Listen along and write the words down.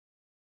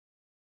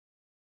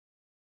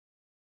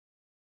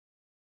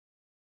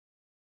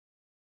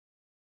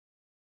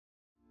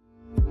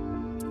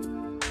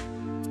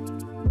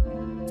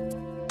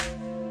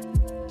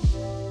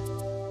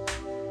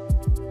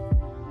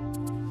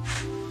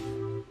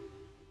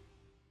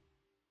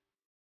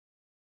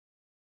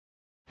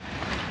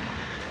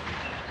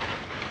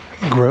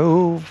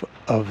Grove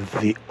of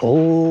the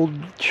Old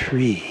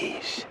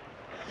Trees.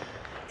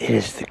 It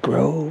is the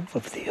grove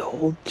of the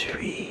old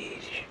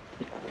trees.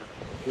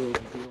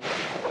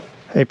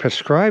 A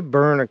prescribed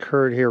burn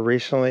occurred here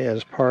recently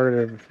as part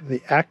of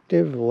the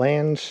active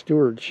land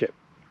stewardship.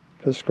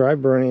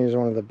 Prescribed burning is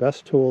one of the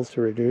best tools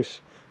to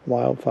reduce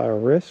wildfire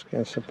risk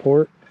and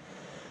support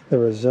the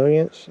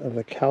resilience of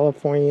the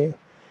California's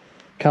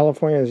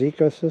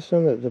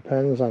ecosystem that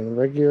depends on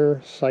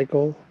regular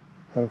cycle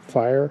of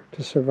fire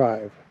to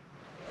survive.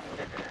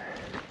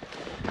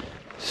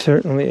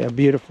 Certainly a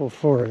beautiful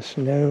forest,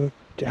 no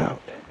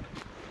doubt.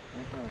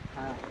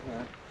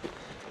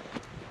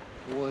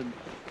 Wood.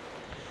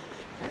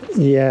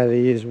 Yeah,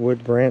 they use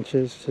wood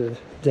branches to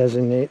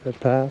designate the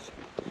path.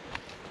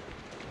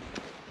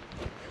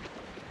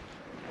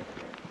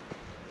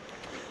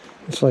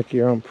 It's like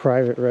your own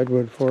private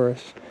redwood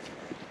forest.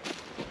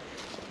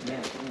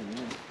 Yeah.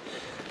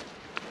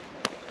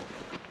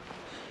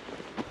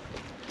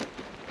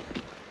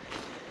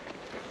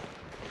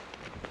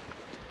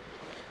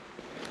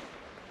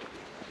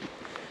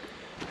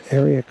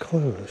 Area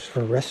closed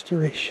for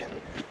restoration.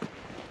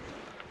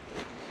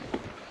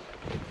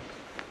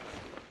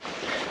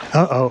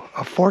 Uh-oh,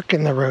 a fork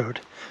in the road.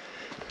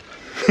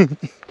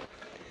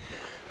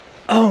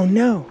 Oh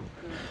no!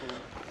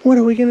 What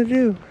are we gonna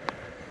do?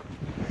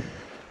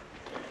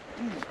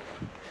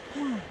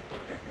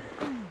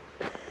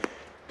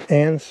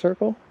 Anne's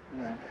circle?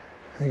 Yeah.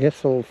 I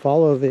guess we'll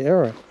follow the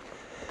arrow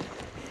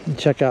and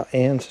check out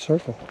Anne's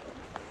circle.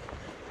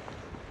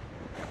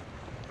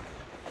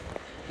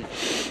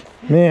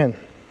 Man,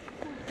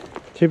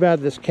 too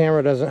bad this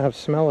camera doesn't have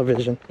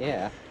smell-o-vision.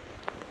 Yeah.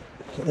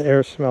 The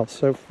air smells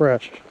so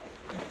fresh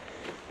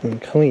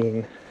and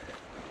clean.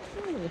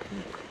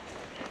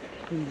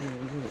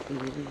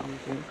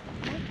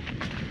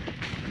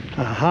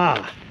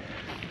 Aha!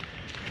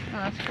 Oh,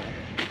 that's cool.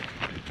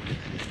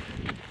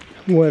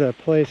 What a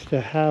place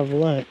to have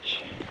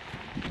lunch.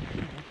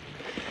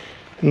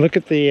 And look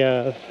at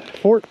the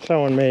fort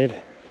someone made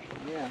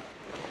Yeah.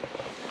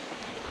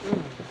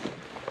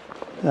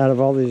 out of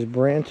all these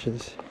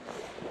branches.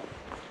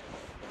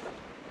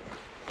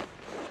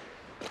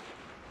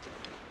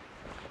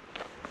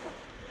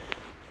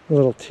 A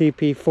little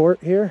teepee fort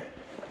here.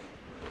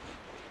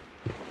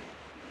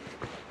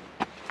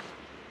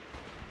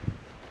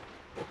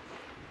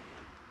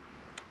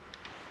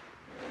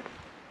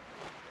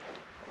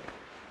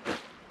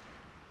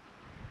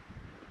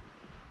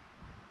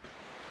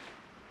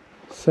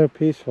 So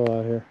peaceful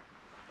out here.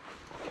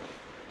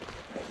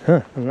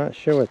 Huh, I'm not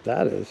sure what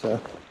that is though.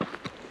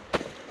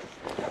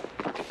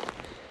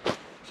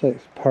 It's like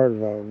it's part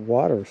of a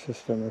water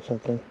system or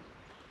something.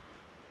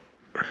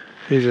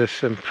 These are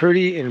some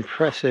pretty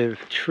impressive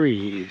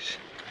trees.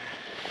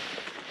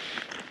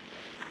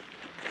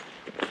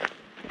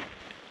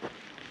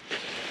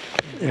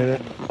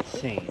 And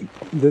Insane.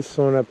 this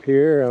one up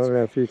here, I don't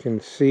know if you can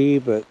see,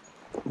 but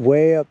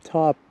way up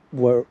top,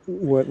 what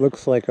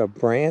looks like a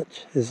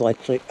branch is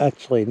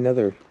actually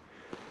another,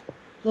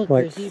 Look,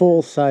 like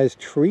full-size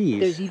trees.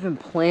 There's even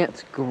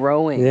plants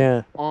growing.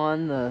 Yeah.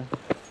 On the.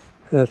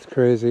 That's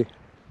crazy.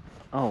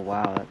 Oh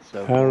wow, that's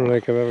so. I don't cool.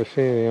 think I've ever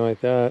seen anything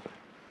like that.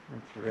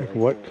 That's really Like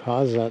what cool.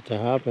 caused that to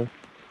happen?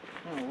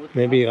 Oh, look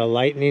Maybe up. a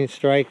lightning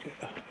strike,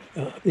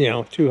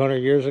 200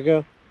 years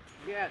ago.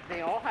 Yeah,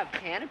 they all have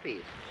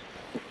canopies.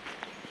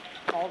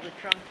 All the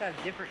trunks have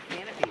different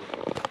canopies.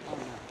 Oh no.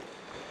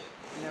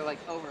 And they're like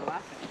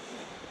overlapping.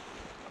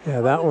 Yeah,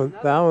 Oh,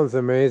 that there's one's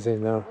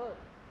amazing though. Look.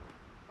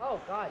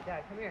 Oh God,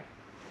 Dad, come here.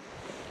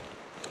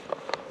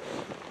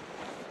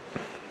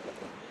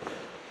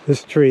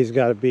 This tree's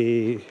got to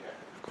be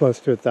close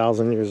to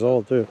 1,000 years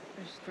old too.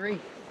 There's 3.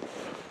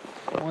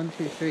 1,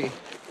 2, 3.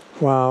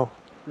 Wow.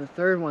 The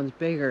third one's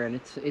bigger, and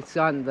it's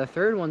gotten, the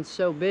third one's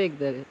so big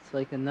that it's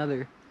like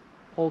another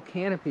whole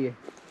canopy.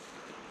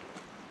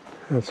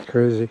 That's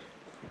crazy.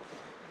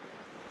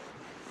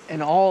 And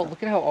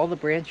look at how all the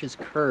branches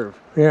curve.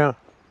 Yeah.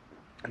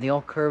 They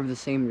all curve the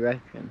same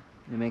direction.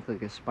 They make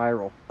like a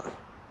spiral.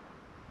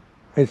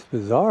 It's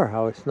bizarre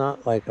how it's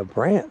not like a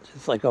branch.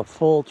 It's like a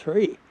full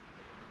tree.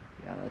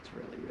 Yeah, that's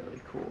really,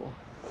 really cool.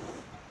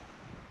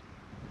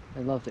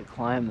 I'd love to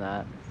climb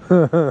that.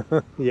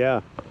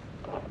 Yeah.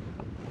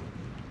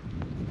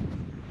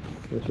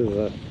 This is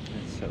a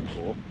That's so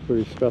cool.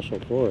 pretty special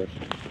forest.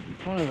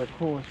 It's one of the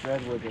coolest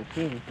redwoods I've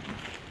seen.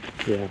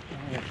 Yeah.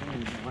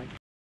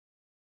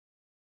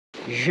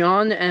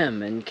 Jean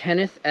M. and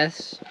Kenneth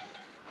S.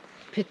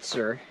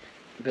 Pitzer,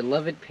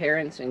 beloved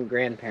parents and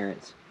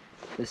grandparents.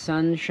 The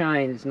sun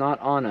shines not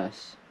on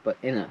us, but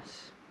in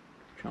us.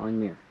 John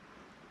Muir.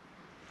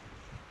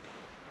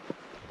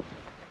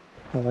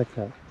 I like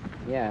that.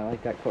 Yeah, I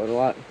like that quote a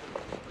lot.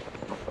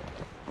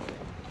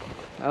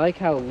 I like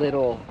how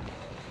little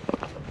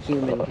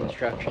human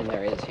construction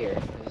there is here.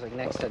 There's like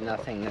next to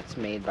nothing that's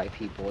made by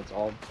people. It's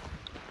all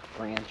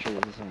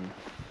branches, and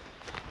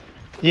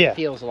Yeah. it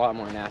feels a lot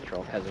more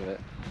natural because of it.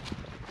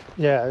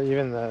 Yeah,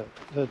 even the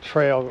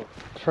trail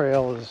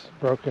is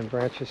broken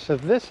branches. So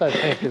this, I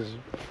think, is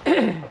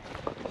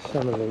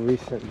some of the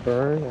recent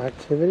burn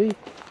activity,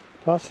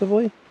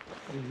 possibly.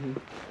 I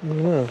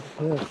don't know.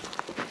 Yeah.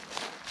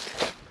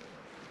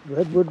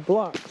 Redwood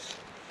blocks.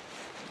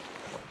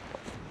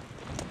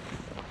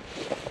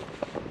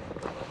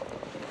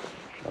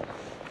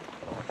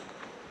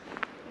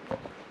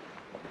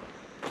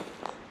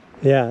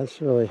 Yeah, it's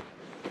really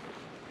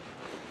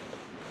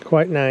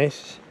quite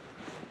nice.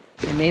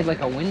 They made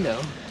like a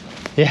window.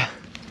 Yeah.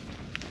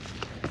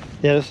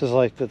 Yeah, this is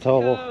like the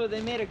total. Oh,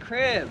 they made a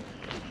crib.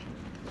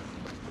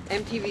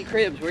 MTV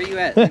Cribs, where you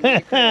at? They made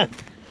a crib.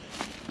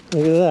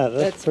 Look at that.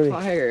 That's pretty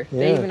fire. Yeah.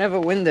 They even have a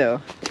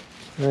window.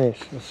 Nice.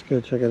 Let's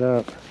go check it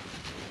out.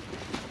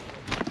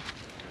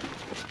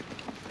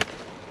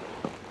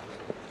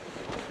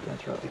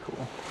 That's really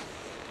cool.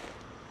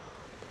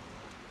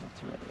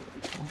 That's really,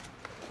 really cool.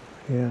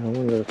 Yeah, I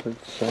wonder if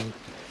it's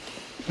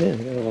yeah, got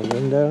a little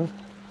window,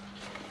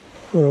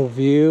 little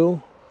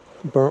view,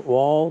 burnt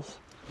walls.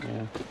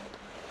 Yeah.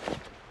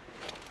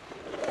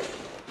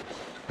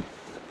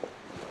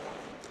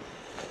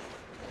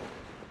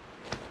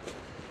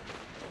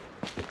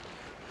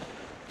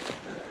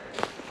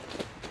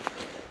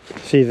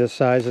 See the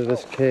size of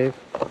this cave?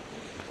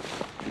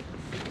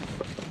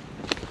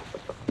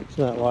 It's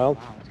not wild.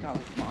 Wow, it's got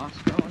like moss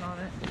growing on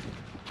it.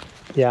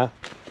 Yeah.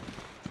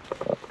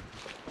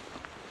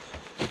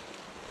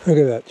 Look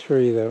at that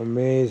tree though,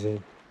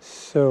 amazing.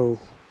 So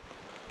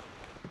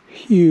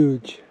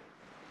huge.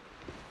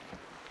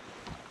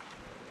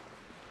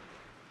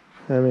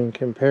 I mean,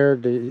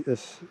 compared to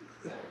this,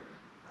 I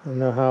don't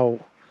know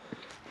how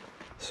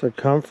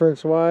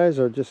circumference wise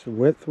or just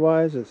width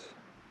wise, it's.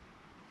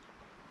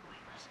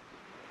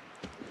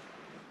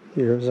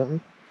 You hear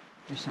something?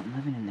 There's something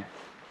living in there.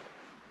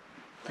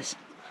 Listen.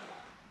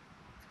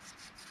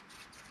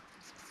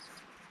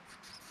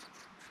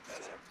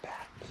 Those are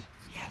bats.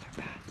 Yeah,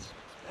 they're bats.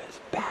 There's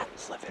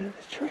bats living in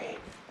the tree.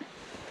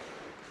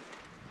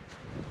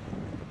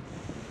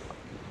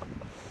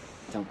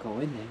 Don't go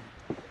in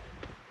there.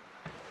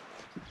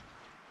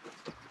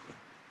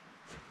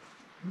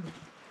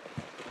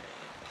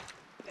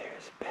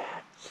 There's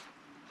bats.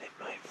 They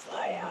might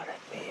fly out at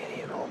me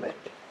any moment.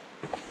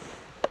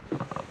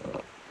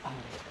 Oh,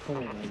 it's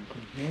cool. You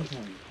can hear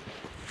them.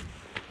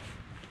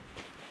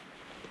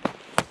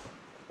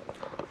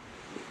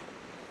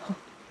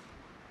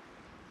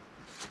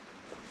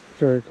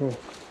 Very cool.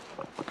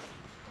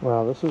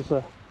 Wow, this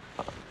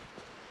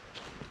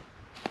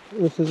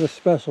is a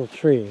special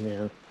tree,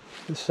 man.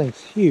 This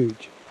thing's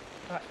huge.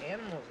 Got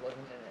animals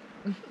living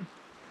in it.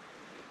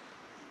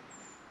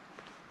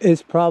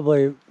 It's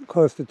probably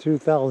close to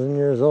 2,000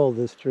 years old,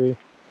 this tree.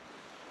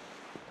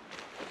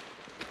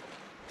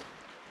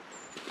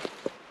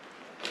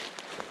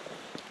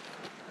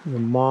 The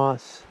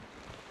moss.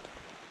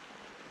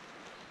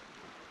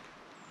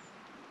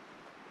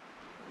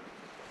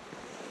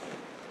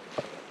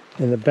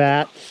 And the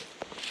bats.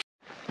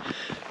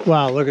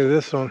 Wow, look at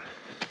this one.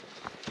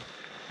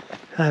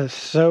 That is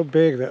so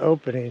big, the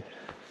opening.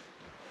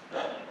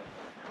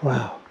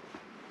 Wow.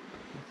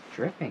 It's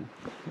dripping.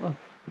 Look.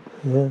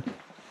 Yeah.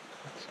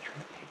 It's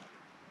dripping.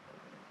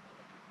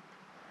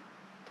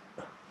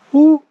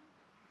 Ooh.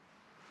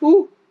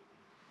 Ooh.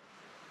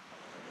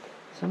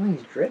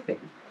 Something's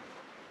dripping.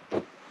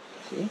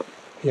 See?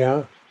 Yeah.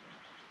 What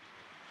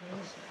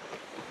is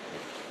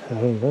I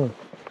don't know. it?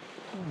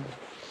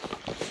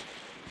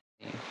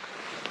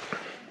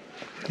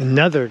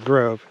 Another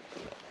grove.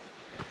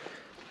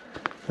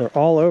 They're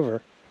all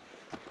over.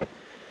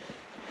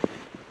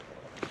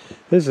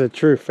 This is a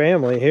true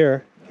family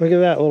here. Look at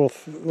that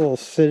little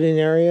sitting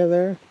area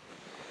there.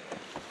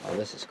 Oh,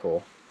 this is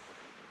cool.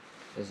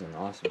 This is an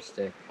awesome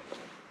stick.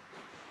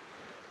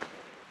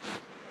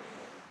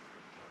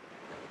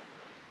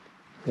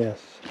 Yes.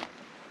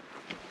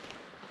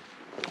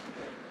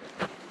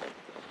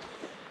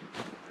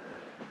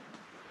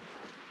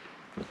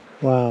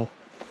 Wow.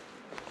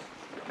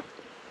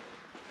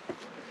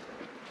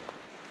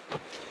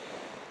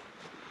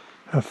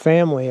 A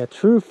family, a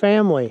true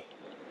family.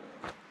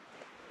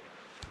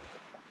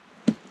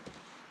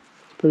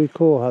 Pretty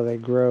cool how they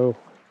grow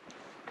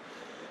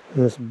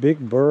in this big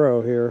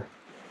burrow here.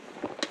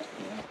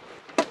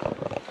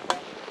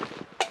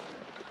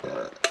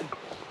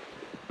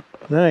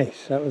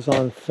 Nice. That was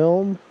on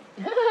film.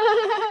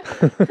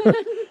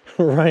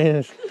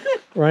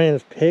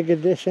 Ryan's pig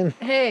edition.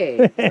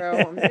 Hey, bro,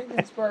 I'm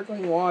drinking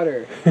sparkling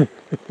water.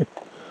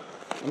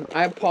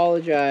 I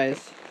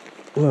apologize.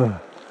 It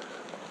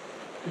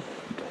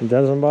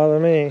doesn't bother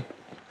me.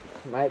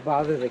 Might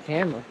bother the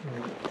camera.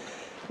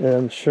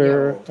 And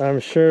I'm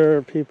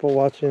sure people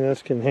watching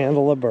this can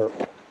handle a burp.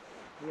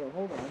 Yo,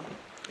 hold on.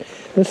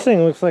 This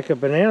thing looks like a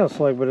banana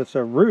slug, but it's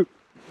a root.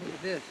 Look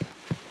at this.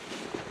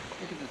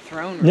 Look at the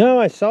throne room. No,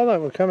 I saw that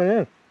one coming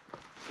in.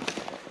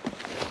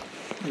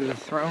 Look at the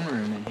throne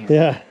room in here.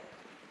 Yeah.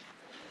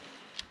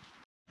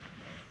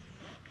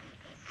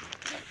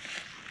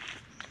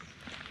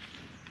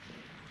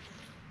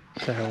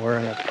 So we're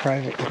in a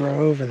private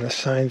grove and the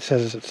sign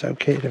says it's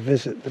okay to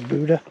visit the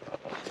Buddha.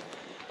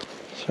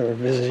 So we're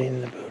visiting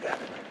the Buddha.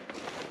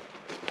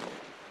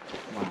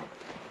 Wow.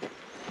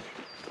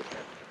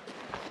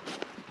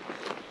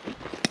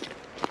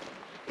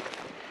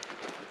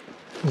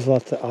 There's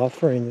lots of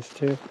offerings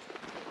too.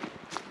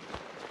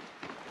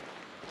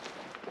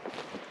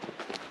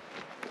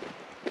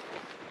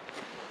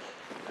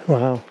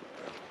 Wow.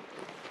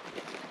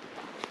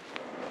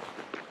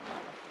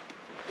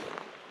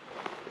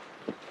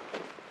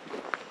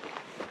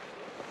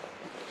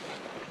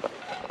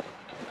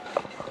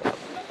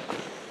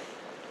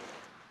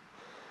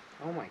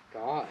 Oh my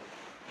god.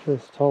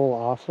 There's total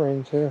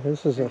offerings here.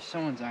 This is There's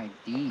someone's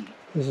ID.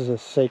 This is a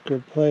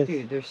sacred place.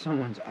 Dude, there's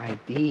someone's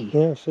ID.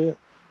 Yeah, see it.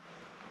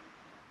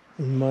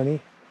 And money.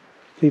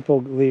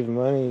 People leave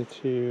money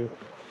to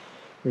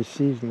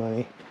receive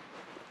money.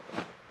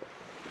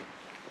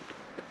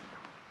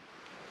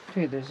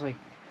 Dude, there's like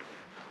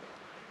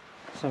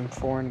some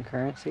foreign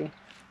currency.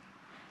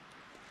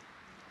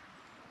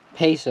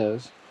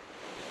 Pesos.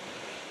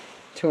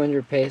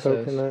 200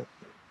 pesos. Coconut.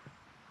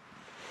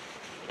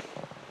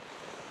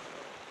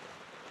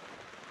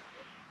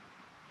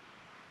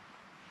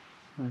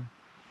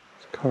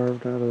 It's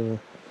carved out of the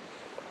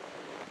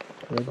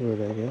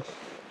redwood, I guess.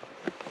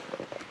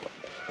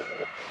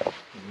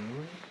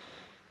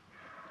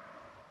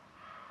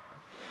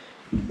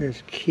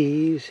 There's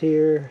keys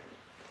here.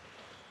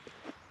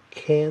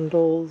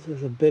 Candles.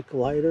 There's a Bic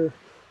lighter.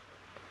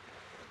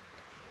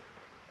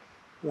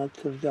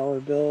 Lots of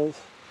dollar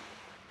bills.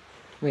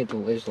 Wait,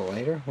 there's the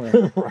lighter?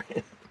 Where?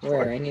 Right.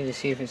 Where? I need to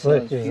see if it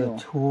Look, says there's fuel. a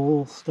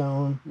tool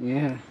stone.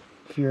 Yeah.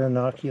 Fear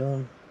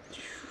inoculum.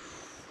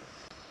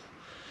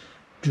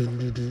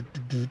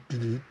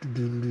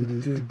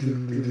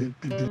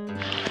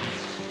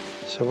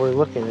 So we're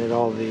looking at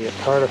all the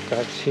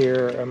artifacts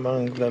here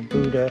among the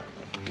Buddha.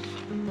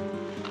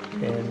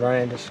 And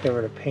Ryan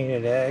discovered a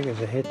painted egg.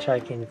 There's a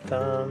hitchhiking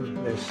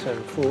thumb. There's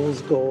some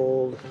fool's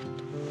gold.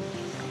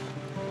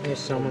 There's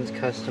someone's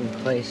custom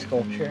clay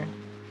sculpture.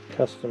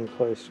 Custom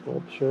clay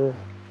sculpture.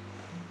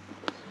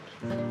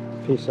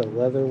 Piece of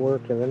leather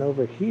work. And then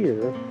over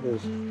here,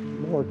 there's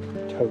more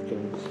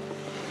tokens.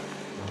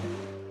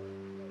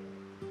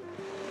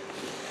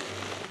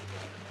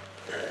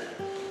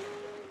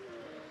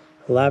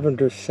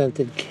 Lavender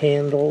scented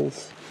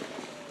candles.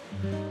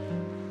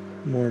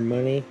 More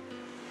money.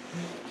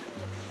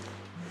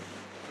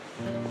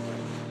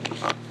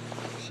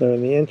 So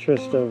in the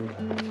interest of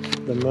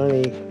the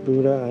money,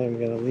 Buddha, I am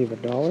going to leave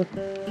 $1.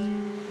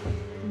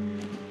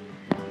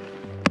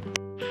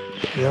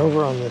 And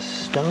over on the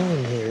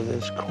stone here,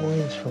 there's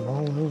coins from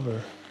all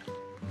over.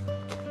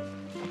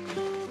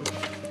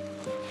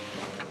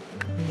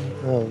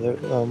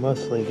 Oh,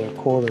 mostly they're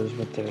quarters,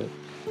 but they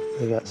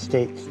got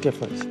states,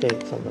 different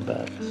states on the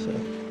back. So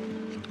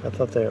I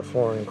thought they were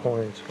foreign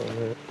coins for a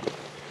minute.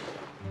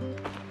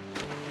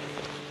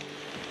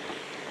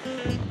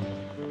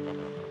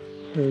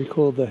 Very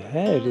cool. The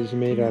head is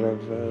made out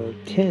of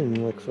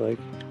tin, looks like.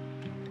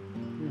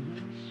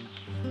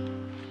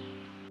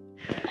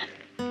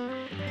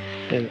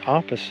 And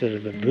opposite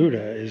of the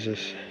Buddha is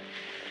this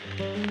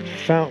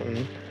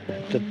fountain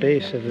at the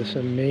base of this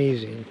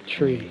amazing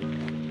tree.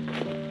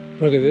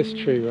 Look at this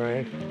tree,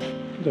 Ryan.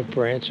 The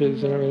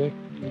branches and everything.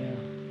 Yeah.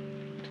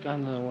 It's got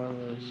another one of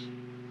those.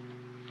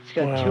 It's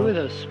got Wow. 2 of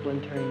those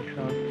splintering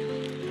trunks.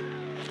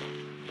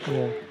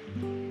 Yeah.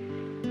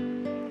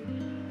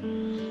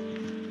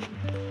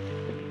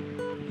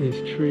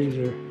 These trees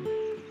are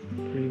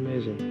pretty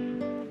amazing.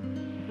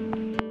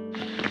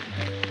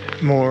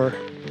 More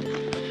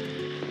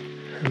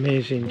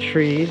amazing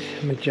trees,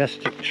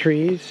 majestic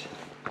trees.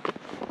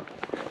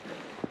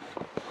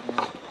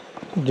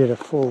 Did a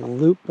full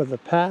loop of the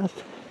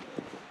path.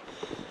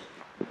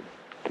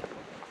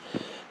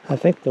 I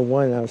think the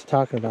one I was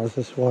talking about is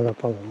this one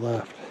up on the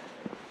left.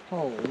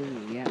 Holy,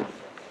 yeah.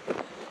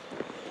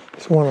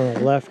 This one on the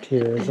left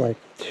here is like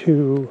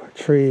 2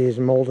 trees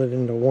molded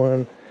into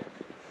one.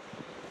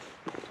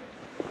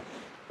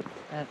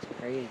 That's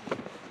crazy.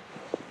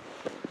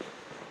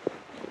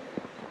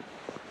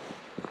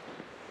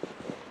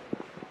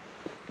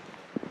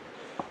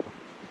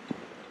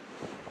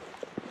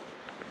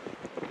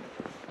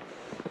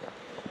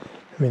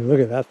 I mean, look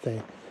at that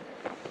thing.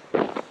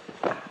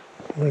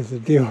 What is the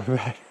deal with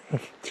that? The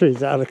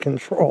tree's out of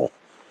control.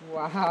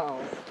 Wow.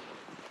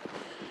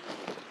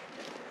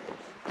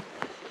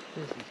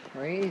 This is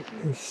crazy.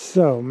 It's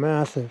so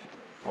massive.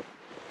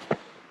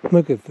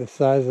 Look at the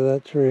size of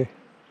that tree.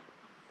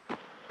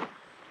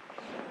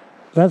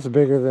 That's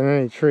bigger than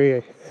any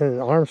tree in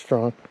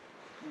Armstrong.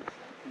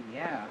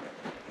 Yeah.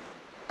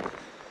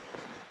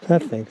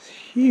 That thing's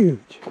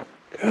huge.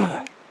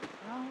 God.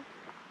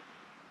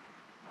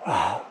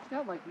 Wow. It's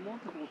got like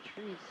multiple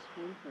trees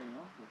splintering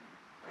off of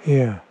it.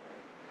 Yeah.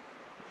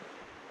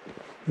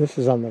 This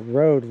is on the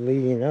road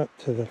leading up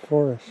to the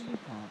forest.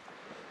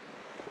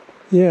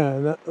 Yeah,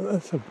 and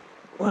that's a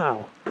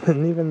wow.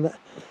 And even that,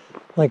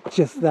 like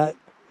just that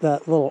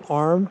little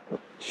arm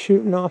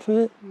shooting off of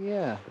it,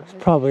 Yeah. it's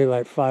probably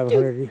like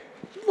 500. Dude,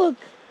 look,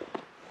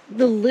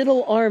 the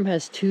little arm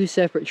has 2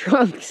 separate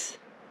trunks.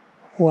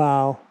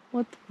 Wow.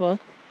 What the fuck?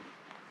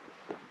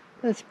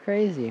 That's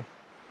crazy.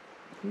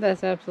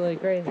 That's absolutely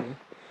crazy.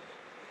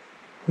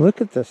 Look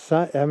at the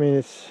size. I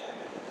mean,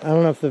 I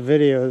don't know if the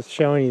video is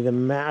showing you the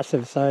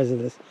massive size of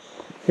this.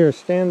 Here,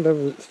 stand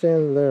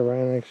there right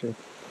next to you.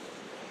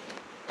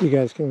 You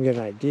guys can get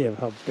an idea of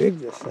how big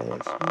this thing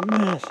is.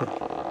 Massive.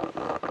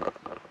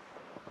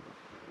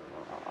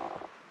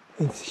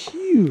 It's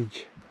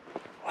huge.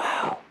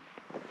 Wow.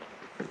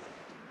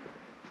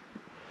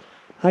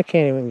 I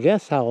can't even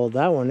guess how old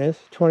that one is.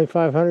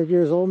 2,500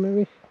 years old,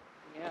 maybe?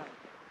 Yeah.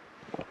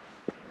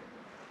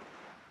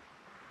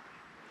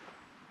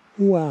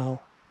 Wow.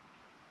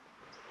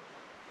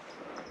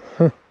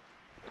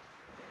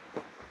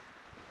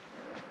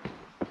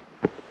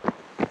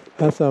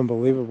 That's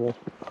unbelievable.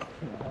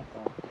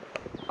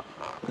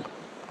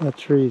 That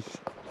tree's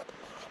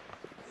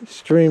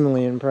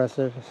extremely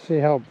impressive. See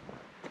how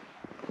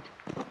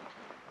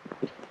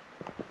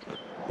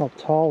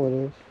tall it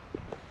is.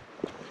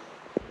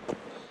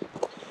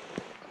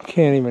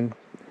 Can't even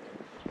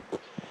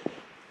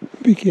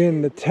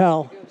begin to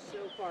tell. It goes so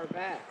far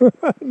back.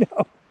 I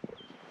know.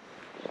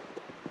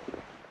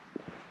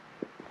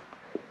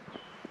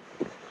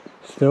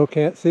 Still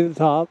can't see the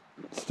top.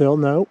 Still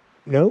nope.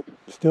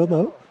 Still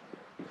nope.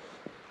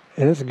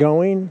 And it's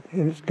going,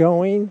 and it's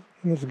going,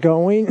 and it's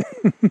going.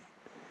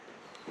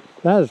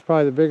 That is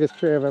probably the biggest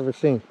tree I've ever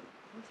seen.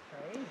 That's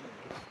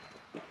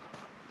crazy.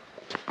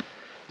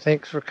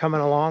 Thanks for coming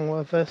along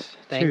with us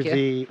Thank you.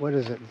 the, what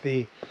is it?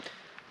 The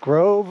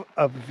Grove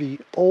of the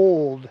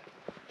Old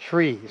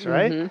Trees,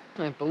 right?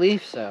 Mm-hmm. I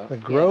believe so. The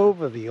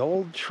Grove of the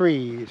Old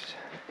Trees.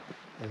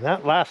 And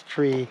that last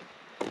tree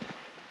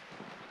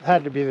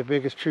had to be the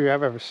biggest tree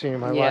I've ever seen in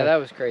my life. Yeah, that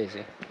was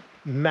crazy.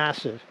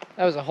 Massive.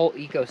 That was a whole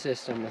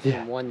ecosystem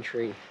within one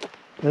tree.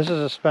 This is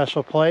a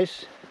special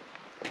place,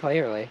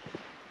 Clearly.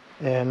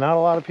 and not a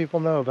lot of people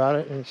know about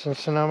it. It's in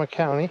Sonoma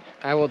County.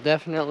 I will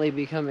definitely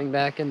be coming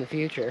back in the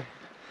future.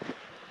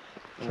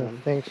 So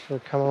thanks for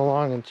coming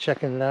along and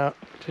checking it out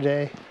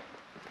today.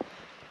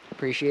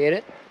 Appreciate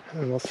it.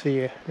 And we'll see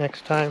you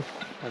next time.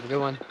 Have a good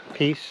one.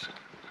 Peace.